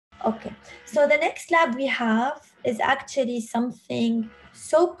Okay, so the next lab we have is actually something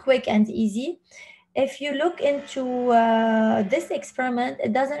so quick and easy. If you look into this experiment,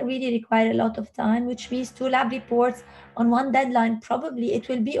 it doesn't really require a lot of time, which means 2 lab reports on 1 deadline. Probably it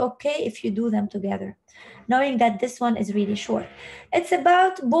will be okay if you do them together, knowing that this one is really short. It's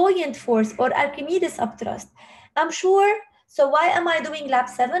about buoyant force or Archimedes upthrust. I'm sure. So why am I doing lab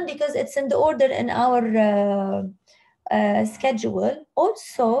 7? Because it's in the order in our schedule.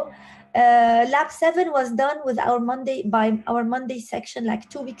 Also, lab 7 was done with our Monday section like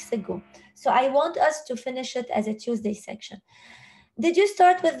 2 weeks ago. So I want us to finish it as a Tuesday section. Did you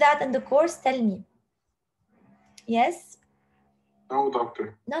start with that in the course? Tell me. Yes? No,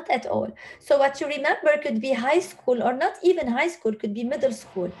 doctor. Not at all. So what you remember could be high school, or not even high school, could be middle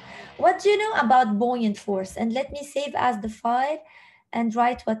school. What do you know about buoyant force? And let me save as the file and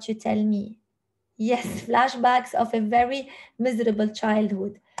write what you tell me. Yes, flashbacks of a very miserable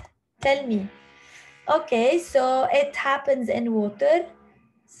childhood. Tell me. Okay, so it happens in water.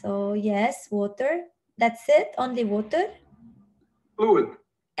 So yes, water. That's it, only water. Fluid.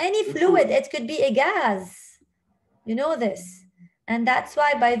 Any fluid, it could be a gas. You know this. And that's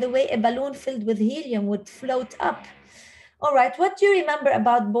why, by the way, a balloon filled with helium would float up. All right, what do you remember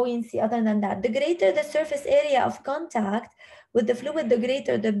about buoyancy other than that? The greater the surface area of contact with the fluid, the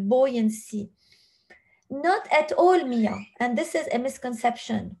greater the buoyancy. Not at all, Mia, and this is a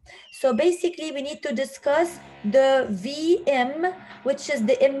misconception. So basically, we need to discuss the VM, which is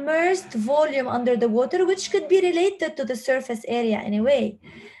the immersed volume under the water, which could be related to the surface area anyway.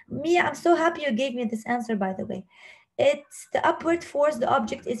 Mia, I'm so happy you gave me this answer, by the way. It's the upward force the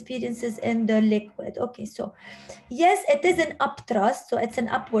object experiences in the liquid. Okay, so yes, it is an upthrust, so it's an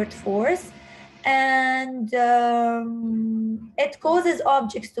upward force, and it causes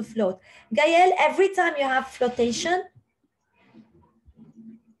objects to float. Gael, every time you have flotation,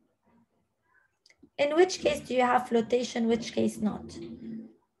 in which case do you have flotation, which case not?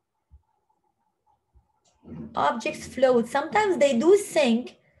 Objects float. Sometimes they do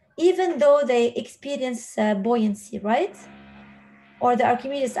sink, even though they experience buoyancy, right? Or the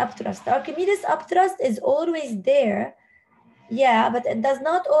Archimedes upthrust. The Archimedes upthrust is always there, yeah, but it does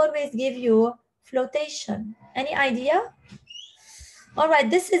not always give you flotation. Any idea? All right,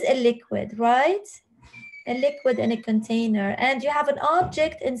 this is a liquid, right? A liquid in a container, and you have an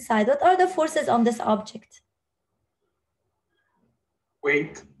object inside. What are the forces on this object?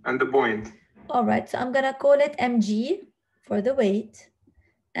 Weight and the buoyant. All right, so I'm gonna call it mg for the weight,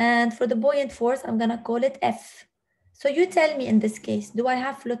 and for the buoyant force, I'm gonna call it F. So you tell me in this case, do I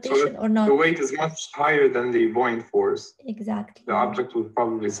have flotation or not? The weight is much higher than the buoyant force. Exactly. The object will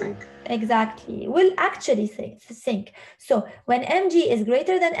probably sink. Exactly. Will actually sink. So when mg is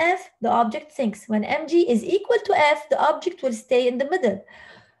greater than F, the object sinks. When mg is equal to F, the object will stay in the middle.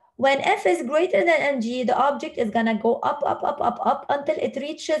 When F is greater than mg, the object is gonna go up, up, up, up, up until it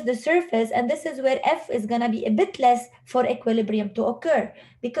reaches the surface. And this is where F is gonna be a bit less for equilibrium to occur,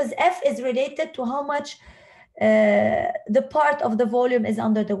 because F is related to how much the part of the volume is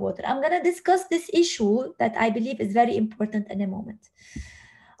under the water. I'm gonna discuss this issue that I believe is very important in a moment.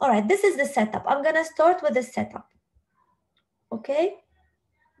 All right, this is the setup. I'm gonna start with the setup. Okay,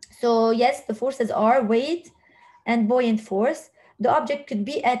 so yes, the forces are weight and buoyant force. The object could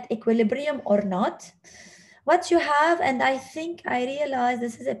be at equilibrium or not. What you have, and I think I realize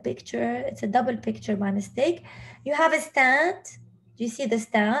this is a picture, it's a double picture by mistake. You have a stand. Do you see the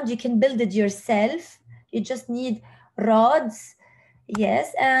stand? You can build it yourself. You just need rods.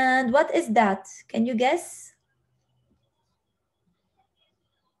 Yes, and what is that? Can you guess?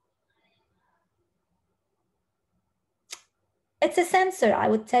 It's a sensor, I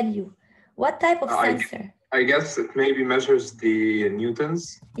would tell you. What type of sensor? I guess it maybe measures the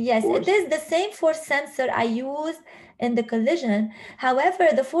newtons. Yes, force. It is the same force sensor I used in the collision. However,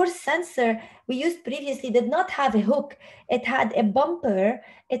 the force sensor we used previously did not have a hook. It had a bumper.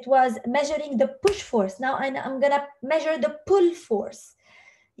 It was measuring the push force. Now I'm gonna measure the pull force.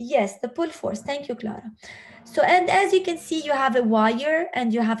 Yes, the pull force. Thank you, Clara. So, and as you can see, you have a wire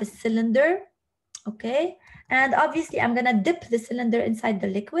and you have a cylinder. Okay, and obviously I'm gonna dip the cylinder inside the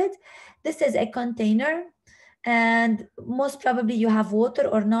liquid. This is a container, and most probably you have water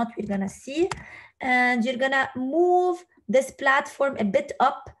or not, we're gonna see. And you're gonna move this platform a bit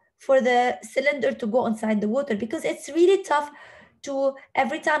up for the cylinder to go inside the water, because it's really tough to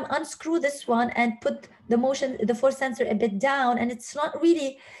every time unscrew this one and put the force sensor a bit down, and it's not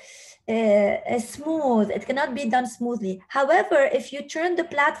really smooth. It cannot be done smoothly. However, if you turn the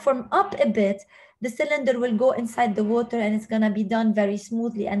platform up a bit, the cylinder will go inside the water and it's gonna be done very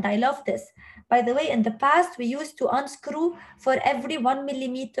smoothly, and I love this. By the way, in the past, we used to unscrew for every 1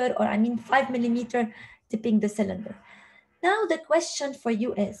 millimeter, or 5 millimeter, dipping the cylinder. Now the question for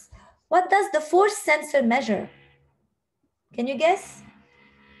you is, what does the force sensor measure? Can you guess?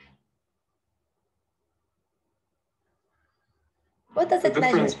 What does it measure? The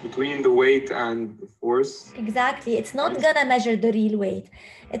difference between the weight and the force. Exactly. It's not gonna measure the real weight.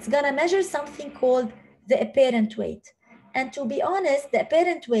 It's gonna measure something called the apparent weight. And to be honest, the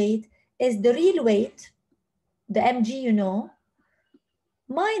apparent weight is the real weight, the mg, you know,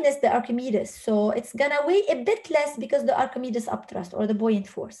 minus the Archimedes. So it's gonna weigh a bit less because the Archimedes upthrust or the buoyant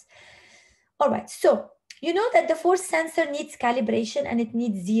force. All right, so you know that the force sensor needs calibration and it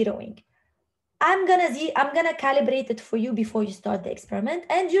needs zeroing. I'm gonna calibrate it for you before you start the experiment,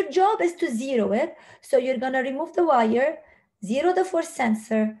 and your job is to zero it. So you're gonna remove the wire, zero the force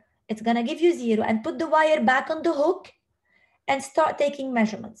sensor, it's gonna give you 0, and put the wire back on the hook and start taking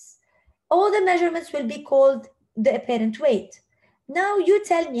measurements. All the measurements will be called the apparent weight. Now you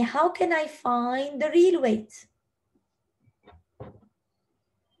tell me, how can I find the real weight?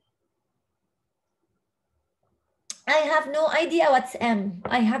 I have no idea what's M.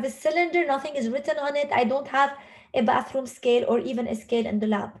 I have a cylinder, nothing is written on it. I don't have a bathroom scale or even a scale in the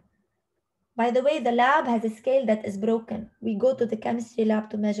lab. By the way, the lab has a scale that is broken. We go to the chemistry lab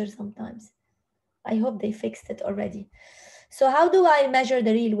to measure sometimes. I hope they fixed it already. So how do I measure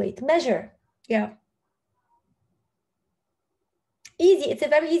the real weight? Measure, yeah. Easy, it's a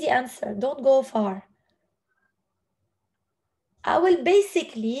very easy answer. Don't go far. I will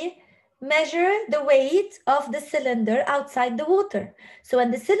basically measure the weight of the cylinder outside the water. So when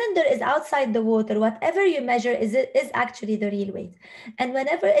the cylinder is outside the water, whatever you measure is actually the real weight. And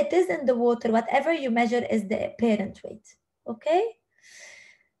whenever it is in the water, whatever you measure is the apparent weight. Okay?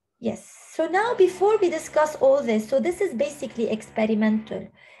 Yes. So now before we discuss all this, so this is basically experimental.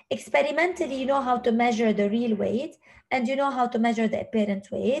 Experimentally, you know how to measure the real weight, and you know how to measure the apparent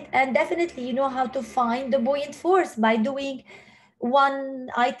weight, and definitely you know how to find the buoyant force by doing one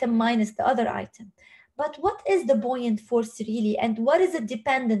item minus the other item. But what is the buoyant force really, and what is it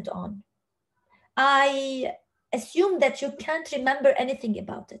dependent on? I assume that you can't remember anything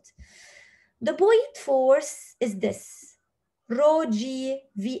about it. The buoyant force is this, rho g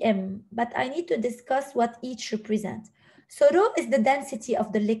Vm, but I need to discuss what each represents. So rho is the density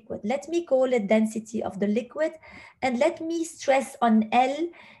of the liquid. Let me call it density of the liquid, and let me stress on L,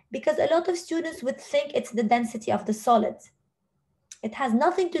 because a lot of students would think it's the density of the solid. It has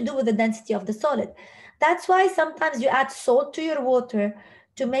nothing to do with the density of the solid. That's why sometimes you add salt to your water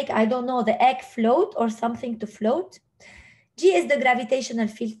to make, I don't know, the egg float or something to float. G is the gravitational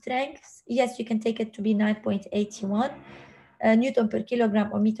field strength. Yes, you can take it to be 9.81 Newton per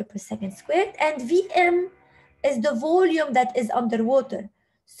kilogram or meter per second squared. And Vm is the volume that is underwater.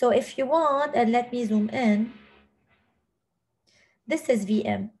 So if you want, and let me zoom in, this is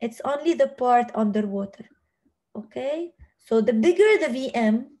Vm. It's only the part underwater, okay? So the bigger the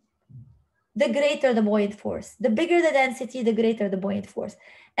Vm, the greater the buoyant force. The bigger the density, the greater the buoyant force.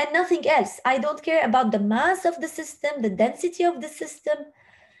 And nothing else. I don't care about the mass of the system, the density of the system,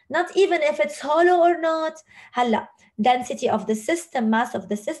 not even if it's hollow or not. Halla, density of the system, mass of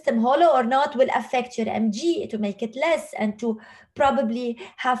the system, hollow or not, will affect your mg to make it less and to probably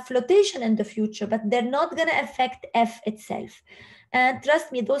have flotation in the future, but they're not gonna affect F itself. And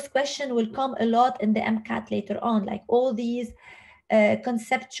trust me, those questions will come a lot in the MCAT later on, like all these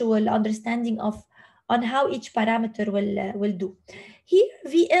conceptual understanding of on how each parameter will do. Here,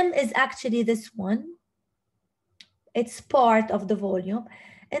 Vm is actually this one. It's part of the volume.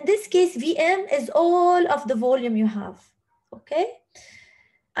 In this case, Vm is all of the volume you have, okay?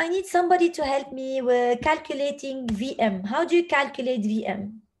 I need somebody to help me with calculating Vm. How do you calculate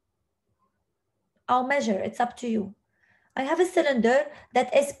Vm? I'll measure, it's up to you. I have a cylinder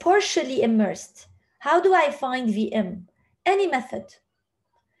that is partially immersed. How do I find Vm? Any method.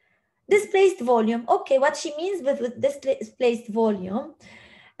 Displaced volume. Okay, what she means with displaced volume,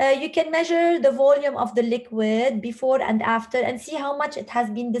 you can measure the volume of the liquid before and after and see how much it has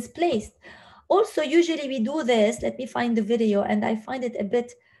been displaced. Also, usually we do this. Let me find the video, and I find it a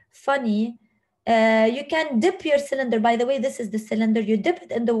bit funny. You can dip your cylinder. By the way, this is the cylinder. You dip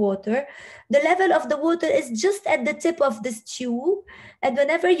it in the water. The level of the water is just at the tip of this tube. And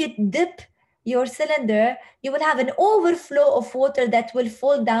whenever you dip your cylinder, you will have an overflow of water that will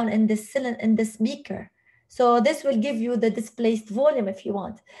fall down in this beaker. So this will give you the displaced volume if you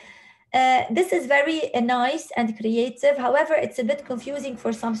want. This is very nice and creative. However, it's a bit confusing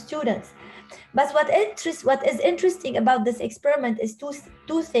for some students. But what is interesting about this experiment is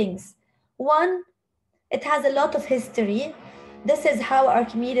two things. One, it has a lot of history. This is how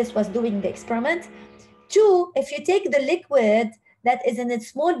Archimedes was doing the experiment. 2, if you take the liquid that is in a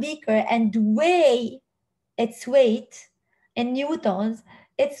small beaker and weigh its weight in newtons,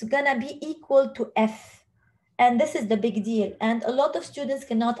 it's gonna be equal to F. And this is the big deal. And a lot of students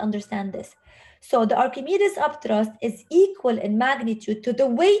cannot understand this. So the Archimedes upthrust is equal in magnitude to the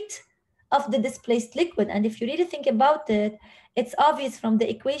weight of the displaced liquid. And if you really think about it, it's obvious from the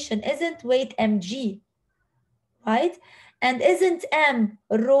equation, isn't weight mg, right? And isn't m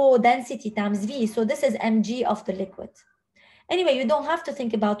rho density times v? So this is mg of the liquid. Anyway, you don't have to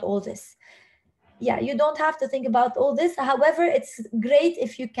think about all this. Yeah, you don't have to think about all this. However, it's great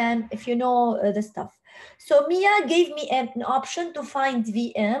if you can, if you know the stuff. So Mia gave me an option to find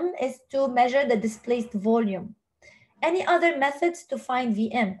Vm is to measure the displaced volume. Any other methods to find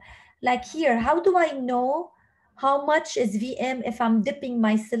Vm? Like here, how do I know how much is Vm if I'm dipping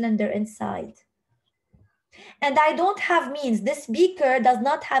my cylinder inside? And I don't have means. This beaker does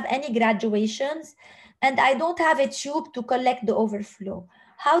not have any graduations, and I don't have a tube to collect the overflow.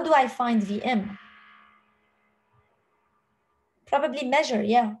 How do I find Vm? Probably measure,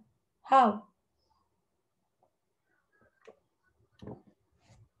 yeah. How?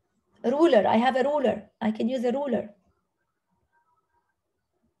 A ruler, I have a ruler. I can use a ruler.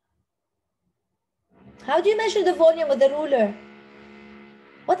 How do you measure the volume with a ruler?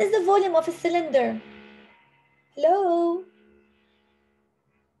 What is the volume of a cylinder? Hello?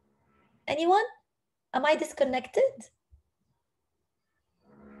 Anyone? Am I disconnected?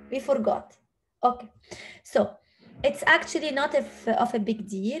 We forgot. Okay, so it's actually not of a big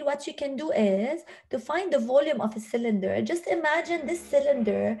deal. What you can do is to find the volume of a cylinder. Just imagine this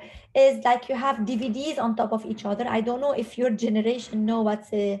cylinder is like you have DVDs on top of each other. I don't know if your generation know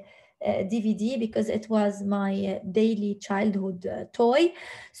what's a DVD, because it was my daily childhood toy.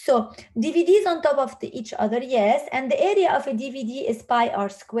 So DVDs on top of each other, yes, and the area of a DVD is pi r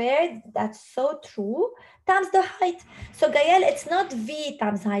squared. That's so true, times the height. So Gael, it's not V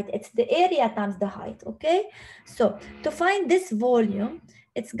times height, it's the area times the height, okay? So to find this volume,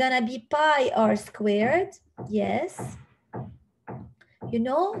 it's gonna be pi r squared, yes. You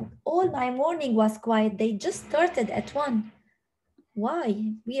know, all my morning was quiet. They just started at 1.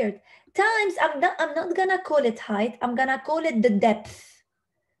 Why? Weird. Times, I'm not gonna call it height, I'm gonna call it the depth,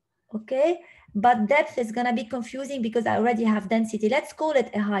 okay? But depth is gonna be confusing because I already have density. Let's call it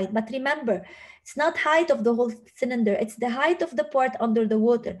a height, but remember, it's not height of the whole cylinder, it's the height of the part under the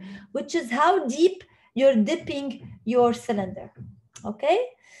water, which is how deep you're dipping your cylinder, okay?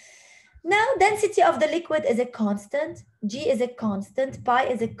 Now, density of the liquid is a constant, G is a constant, pi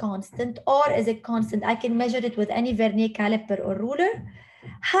is a constant, R is a constant. I can measure it with any vernier caliper or ruler.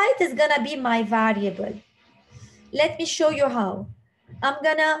 Height is gonna be my variable. Let me show you how. I'm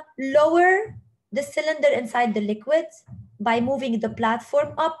gonna lower the cylinder inside the liquid by moving the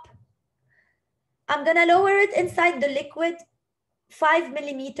platform up. I'm gonna lower it inside the liquid 5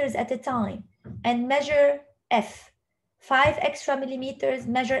 millimeters at a time and measure F. 5 extra millimeters,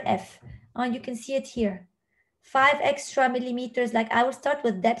 measure F. You can see it here. 5 extra millimeters, like I will start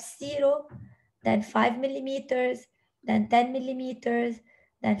with depth 0, then 5 millimeters, then 10 millimeters,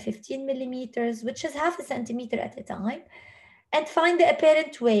 then 15 millimeters, which is half a centimeter at a time, and find the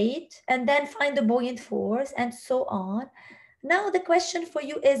apparent weight, and then find the buoyant force, and so on. Now the question for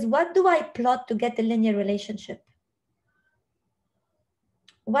you is, what do I plot to get a linear relationship?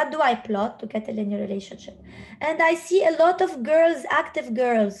 What do I plot to get a linear relationship? And I see a lot of girls, active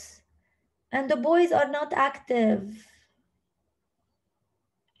girls, and the boys are not active.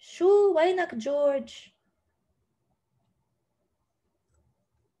 Shoo, وينك George?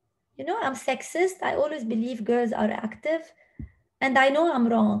 You know, I'm sexist. I always believe girls are active. And I know I'm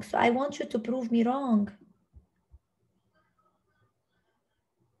wrong, so I want you to prove me wrong.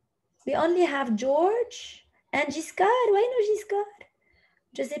 We only have George and Giscard. وينه Giscard?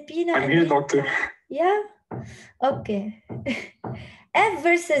 Josephina. I'm here, doctor. Yeah? Okay. F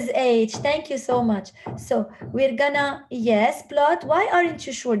versus H. Thank you so much. So we're gonna, yes, plot. Why aren't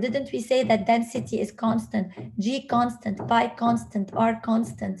you sure? Didn't we say that density is constant, G constant, pi constant, R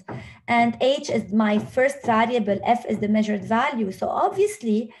constant, and H is my first variable, F is the measured value. So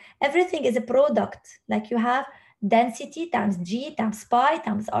obviously everything is a product. Like you have density times G times pi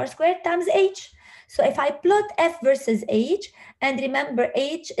times R squared times H. So if I plot F versus H, and remember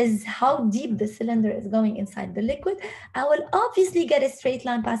H is how deep the cylinder is going inside the liquid, I will obviously get a straight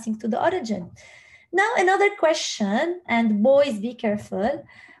line passing to the origin. Now another question, and boys be careful,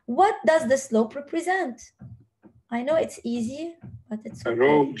 what does the slope represent? I know it's easy, but it's okay.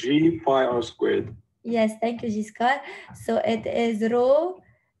 Rho G pi r squared. Yes, thank you, Giscard. So it is rho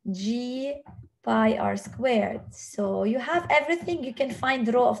G pi r squared. So you have everything. You can find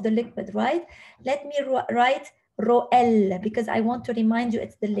rho of the liquid, right? Let me write rho L because I want to remind you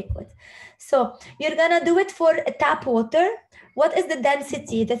it's the liquid. So you're gonna do it for tap water. What is the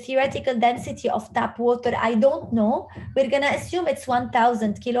density, the theoretical density of tap water? I don't know. We're gonna assume it's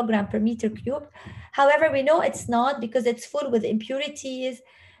 1000 kilogram per meter cube. However, we know it's not because it's full with impurities,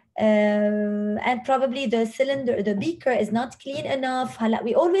 and probably the cylinder, the beaker is not clean enough.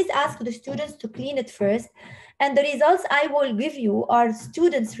 We always ask the students to clean it first, and the results I will give you are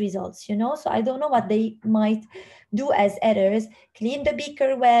students' results, you know, so I don't know what they might do as errors. Clean the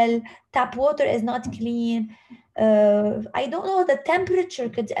beaker well, tap water is not clean. I don't know, the temperature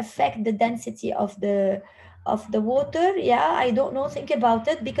could affect the density of the water. Yeah, I don't know, think about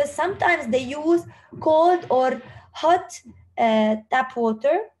it, because sometimes they use cold or hot tap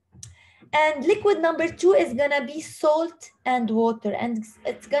water. And liquid number 2 is gonna be salt and water, and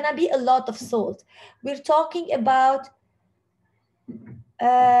it's gonna be a lot of salt. We're talking about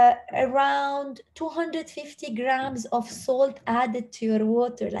around 250 grams of salt added to your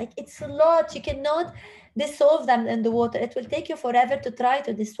water. Like, it's a lot. You cannot dissolve them in the water. It will take you forever to try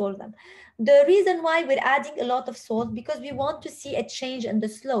to dissolve them. The reason why we're adding a lot of salt, because we want to see a change in the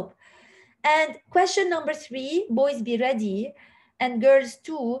slope. And question number 3, boys be ready, and girls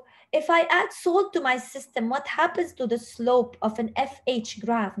too. If I add salt to my system, what happens to the slope of an FH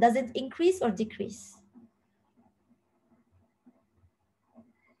graph? Does it increase or decrease?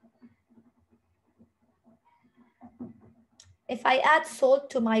 If I add salt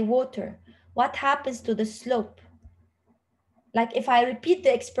to my water, what happens to the slope? Like, if I repeat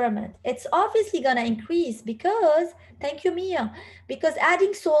the experiment, it's obviously gonna increase because, thank you, Mia, because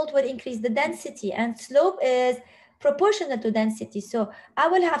adding salt will increase the density, and slope is proportional to density. So I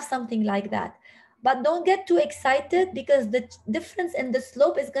will have something like that. But don't get too excited because the difference in the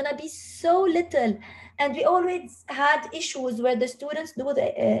slope is gonna be so little. And we always had issues where the students do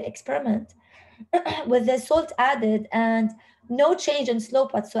the experiment with the salt added and no change in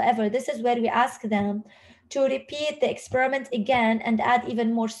slope whatsoever. This is where we ask them to repeat the experiment again and add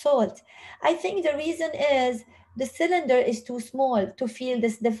even more salt. I think the reason is the cylinder is too small to feel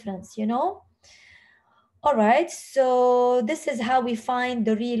this difference, you know? All right, so this is how we find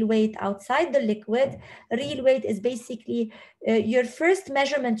the real weight outside the liquid. Real weight is basically your first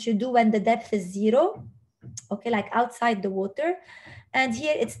measurement you do when the depth is 0, okay, like outside the water. And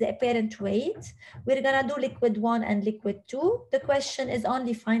here it's the apparent weight. We're gonna do liquid 1 and liquid 2. The question is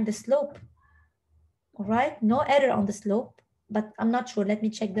only find the slope. All right, no error on the slope, but I'm not sure. Let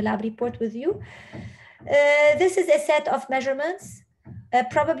me check the lab report with you. This is a set of measurements.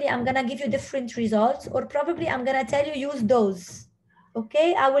 Probably I'm gonna give you different results, or probably I'm gonna tell you use those.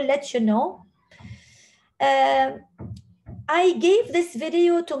 Okay, I will let you know. I gave this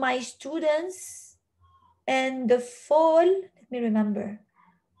video to my students in the fall. Let me remember.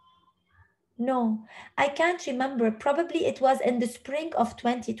 No, I can't remember. Probably it was in the spring of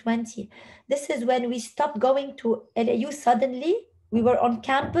 2020. This is when we stopped going to LAU suddenly. We were on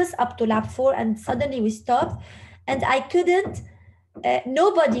campus up to lab 4 and suddenly we stopped. And I couldn't,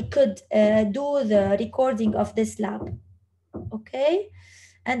 nobody could do the recording of this lab. Okay.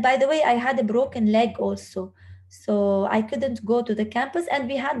 And by the way, I had a broken leg also. So I couldn't go to the campus and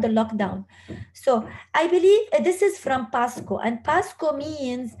we had the lockdown. So I believe this is from PASCO, and PASCO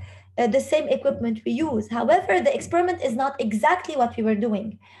means the same equipment we use. However, the experiment is not exactly what we were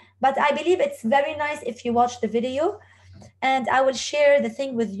doing, but I believe it's very nice if you watch the video, and I will share the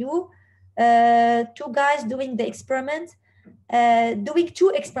thing with you. Two guys doing the experiment, doing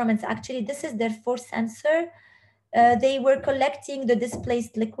 2 experiments actually. This is their force sensor. They were collecting the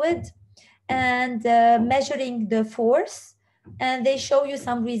displaced liquid and measuring the force, and they show you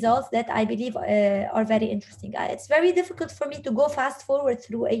some results that I believe are very interesting. It's very difficult for me to go fast forward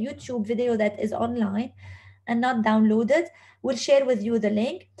through a YouTube video that is online and not downloaded. We'll share with you the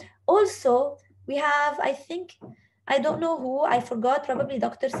link. Also, we have, I think, I don't know who, I forgot, probably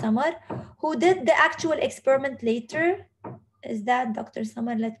Dr. Samar, who did the actual experiment later. Is that Dr.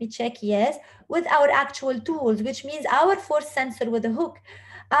 Samar? Let me check. Yes, with our actual tools, which means our force sensor with a hook,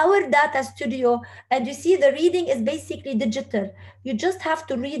 our data studio, and you see the reading is basically digital. You just have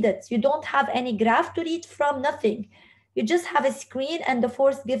to read it. You don't have any graph to read from, nothing. You just have a screen and the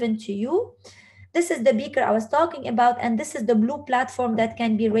force given to you. This is the beaker I was talking about, and this is the blue platform that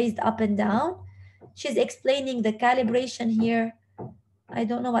can be raised up and down. She's explaining the calibration here. I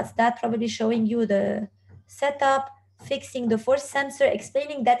don't know what's that, probably showing you the setup, fixing the force sensor,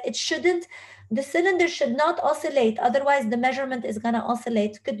 explaining that it shouldn't, the cylinder should not oscillate, otherwise the measurement is gonna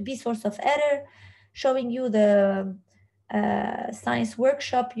oscillate, could be source of error, showing you the science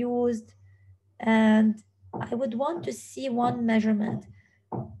workshop used. And I would want to see one measurement.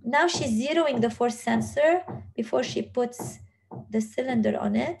 Now she's zeroing the force sensor before she puts the cylinder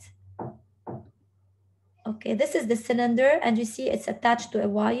on it. Okay, this is the cylinder, and you see it's attached to a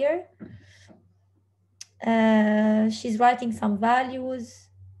wire. She's writing some values.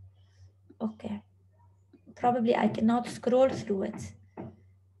 Okay, probably I cannot scroll through it.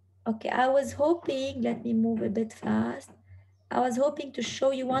 Okay, I was hoping, let me move a bit fast. I was hoping to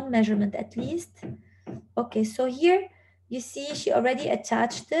show you one measurement at least. Okay, so here you see she already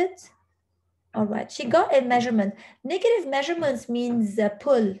attached it. All right, she got a measurement. Negative measurements means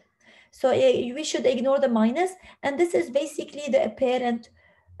pull. So we should ignore the minus. And this is basically the apparent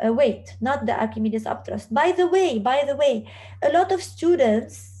weight, not the Archimedes upthrust. By the way, a lot of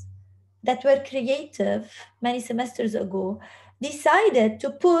students that were creative many semesters ago decided to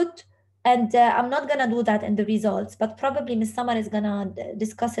put, and I'm not gonna do that in the results, but probably Ms. Summer is gonna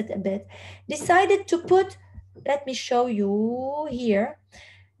discuss it a bit, decided to put, let me show you here,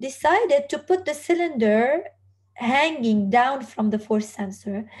 decided to put the cylinder hanging down from the force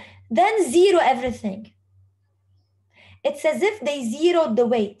sensor, then zero everything. It's as if they zeroed the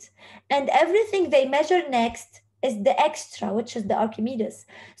weight, and everything they measure next is the extra, which is the Archimedes.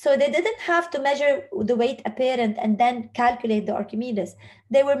 So they didn't have to measure the weight apparent and then calculate the Archimedes.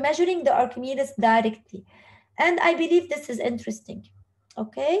 They were measuring the Archimedes directly. And I believe this is interesting.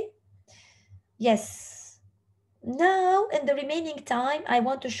 Okay? Yes. Now, in the remaining time, I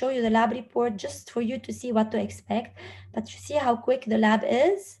want to show you the lab report just for you to see what to expect. But you see how quick the lab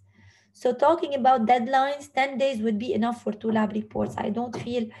is? So talking about deadlines, 10 days would be enough for 2 lab reports. I don't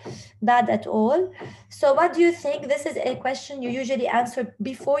feel bad at all. So what do you think? This is a question you usually answer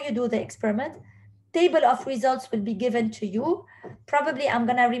before you do the experiment. Table of results will be given to you. Probably I'm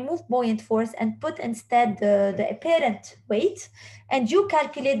gonna remove buoyant force and put instead the apparent weight, and you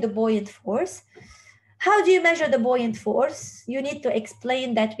calculate the buoyant force. How do you measure the buoyant force? You need to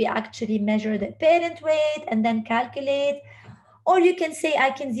explain that we actually measure the apparent weight and then calculate. Or you can say, I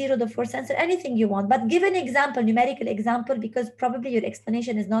can zero the force sensor, anything you want. But give an example, numerical example, because probably your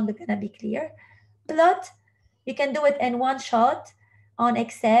explanation is not going to be clear. Plot, you can do it in one shot on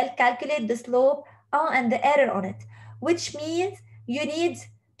Excel, calculate the slope and the error on it, which means you need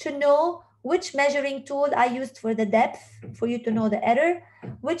to know which measuring tool I used for the depth for you to know the error,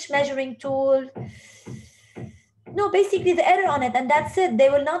 which measuring tool, no, basically the error on it, and that's it.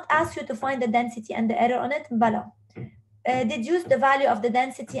 They will not ask you to find the density and the error on it. Bala. Deduce the value of the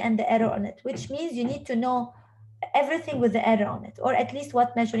density and the error on it, which means you need to know everything with the error on it, or at least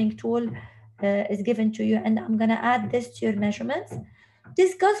what measuring tool is given to you. And I'm going to add this to your measurements.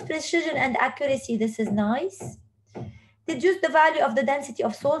 Discuss precision and accuracy. This is nice. Deduce the value of the density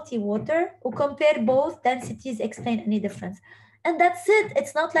of salty water, or compare both densities, explain any difference. And that's it.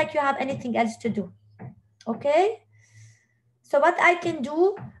 It's not like you have anything else to do. Okay? So what I can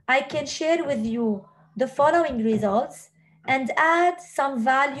do, I can share with you the following results and add some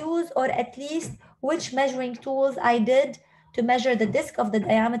values, or at least which measuring tools I did to measure the disk of the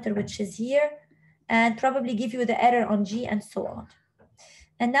diameter, which is here, and probably give you the error on G and so on.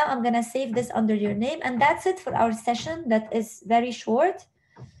 And now I'm gonna save this under your name, and that's it for our session that is very short.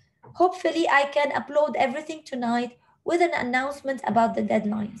 Hopefully I can upload everything tonight with an announcement about the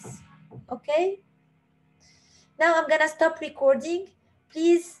deadlines, okay? Now I'm gonna stop recording.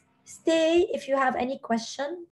 Please stay if you have any question.